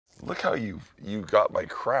Look how you got my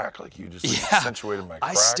crack. Like you just accentuated my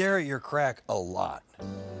crack. I stare at your crack a lot.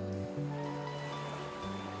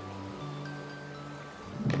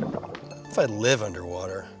 If I live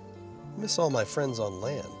underwater, I miss all my friends on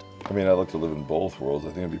land. I mean, I'd like to live in both worlds. I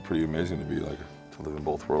think it'd be pretty amazing to live in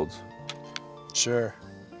both worlds. Sure,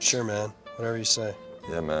 man. Whatever you say.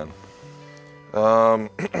 Yeah, man. Some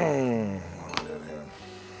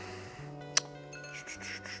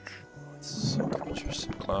creatures.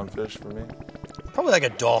 Clownfish for me. Probably like a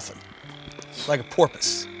dolphin, like a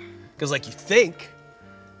porpoise. Because like you think,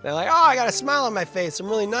 they're like, oh, I got a smile on my face, I'm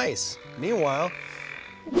really nice. Meanwhile,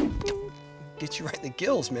 get you right in the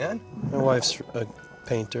gills, man. My wife's a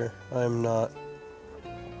painter. I'm not.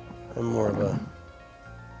 I'm more of a,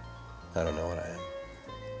 I don't know what I am.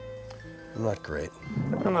 I'm not great.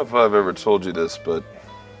 I don't know if I've ever told you this, but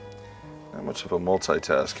I'm not much of a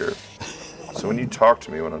multitasker. So when you talk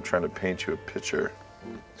to me when I'm trying to paint you a picture,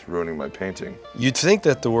 it's ruining my painting. You'd think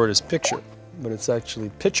that the word is picture, but it's actually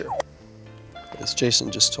pitcher, as Jason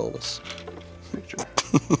just told us. Picture.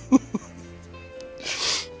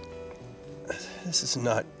 This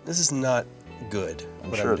is not good.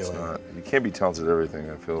 I'm sure it's not. You can't be talented at everything.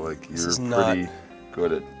 I feel like you're pretty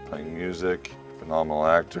good at playing music, phenomenal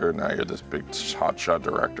actor. Now you're this big hotshot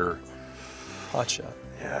director. Hotshot.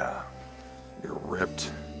 Yeah. You're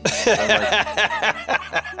ripped.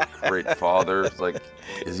 Like, great father. It's like,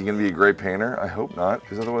 is he gonna be a great painter? I hope not,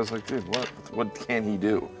 because otherwise, like, dude, what can he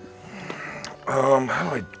do? How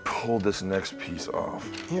do I pull this next piece off?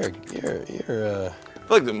 You're I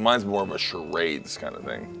feel like mine's more of a charades kind of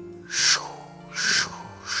thing.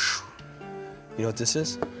 You know what this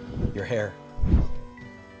is? Your hair.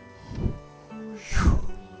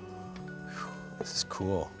 This is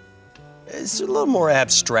cool. It's a little more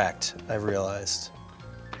abstract, I realized.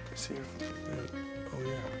 See? Oh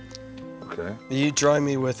yeah. Okay. Are you drawing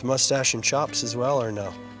me with mustache and chops as well, or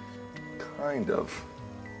no? Kind of.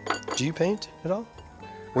 Do you paint at all?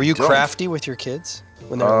 Were you crafty with your kids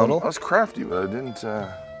when they were little? I was crafty, but I didn't.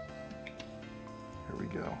 Here we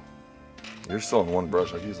go. You're still in one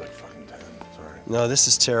brush. I've used like fucking 10. Sorry. No, this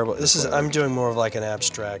is terrible. I'm doing more of like an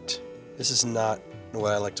abstract. This is not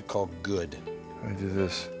what I like to call good. Can I do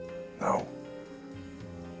this? No.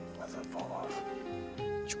 Let that fall off.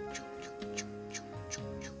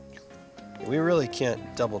 We really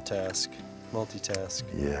can't double task, multitask.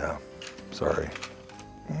 Yeah. Sorry.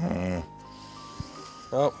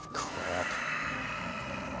 Oh, crap.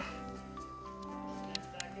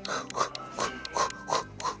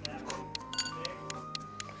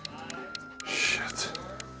 Shit.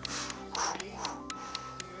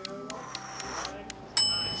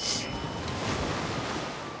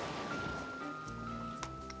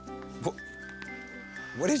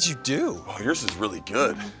 What did you do? Oh, yours is really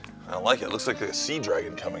good. I like it. It looks like a sea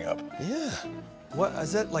dragon coming up. Yeah. What,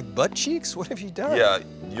 is that like butt cheeks? What have you done? Yeah,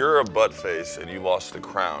 you're a butt face and you lost the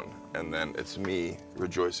crown. And then it's me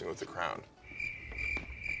rejoicing with the crown.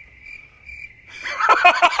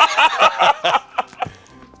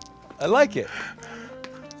 I like it.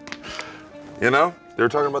 You know, they were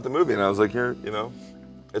talking about the movie and I was like, here, you know,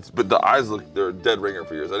 but the eyes they're a dead ringer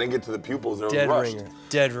for yours. I didn't get to the pupils, they were rushed.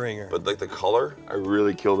 Dead ringer. But like the color, I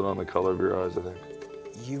really killed it on the color of your eyes, I think.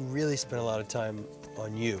 You really spent a lot of time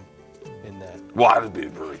on you in that. Well, I had to be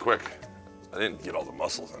really quick. I didn't get all the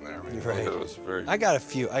muscles in there. I mean, right. It was very. I got a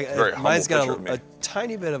few. Mine's got a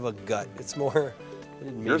tiny bit of a gut. It's more. I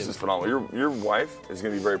didn't mean Yours is phenomenal. Your wife is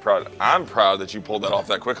going to be very proud. I'm proud that you pulled that off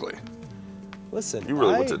that quickly. Listen, you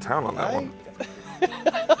really went to town on that one.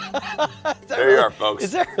 There you are, folks.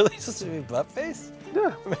 Is that really supposed to be butt face?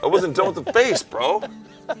 Yeah. I wasn't done with the face, bro.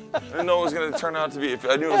 I didn't know it was going to turn out to be. If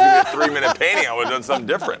I knew it was going to be a 3-minute painting, I would have done something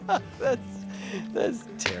different. That's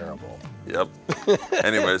terrible. Yep.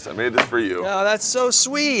 Anyways, I made this for you. No, that's so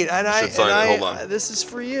sweet. And Hold on. This is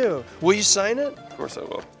for you. Will you sign it? Of course I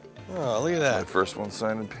will. Oh, look at that. My first one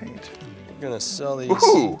signed in paint. We're gonna sell these.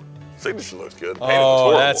 Woohoo! Signature looks good. Painted Oh, was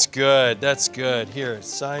horrible. that's good. That's good. Here,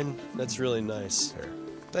 sign. That's really nice. Here.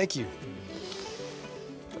 Thank you.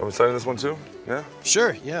 Are we signing this one too? Yeah?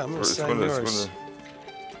 Sure, yeah, I'm gonna sign yours.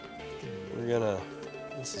 We're gonna,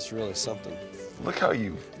 this is really something. Look how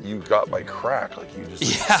you got my crack, like you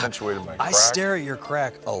just accentuated my crack. I stare at your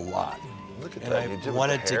crack a lot. Look at and that. I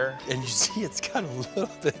wanted to, and you see it's got a little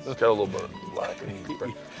bit of, it's got a little bit of black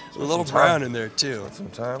and a little brown in there too. Some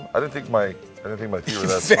time. I didn't think my feet were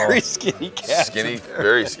that very small. Skinny calves.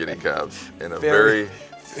 Very skinny calves and a very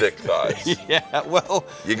thick thighs. Yeah, well.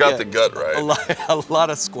 You got the gut right. A lot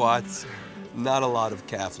of squats, not a lot of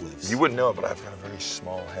calf lifts. You wouldn't know it, but I've got a very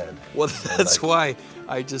small head. Well, that's why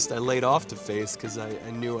I laid off the face, because I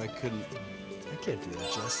knew I couldn't can't do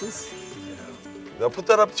that justice. They'll put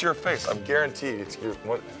that up to your face. I'm guaranteed it's your.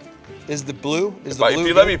 What? Is the blue? Is the If blue?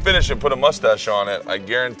 you let me finish and put a mustache on it, I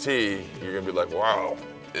guarantee you're gonna be like, wow,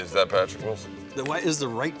 is that Patrick Wilson? Why is the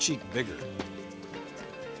right cheek bigger?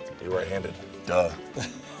 You're right-handed. Duh.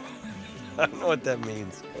 I don't know what that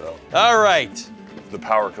means. Well, All right. the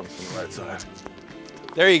power comes from the right side.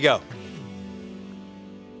 There you go.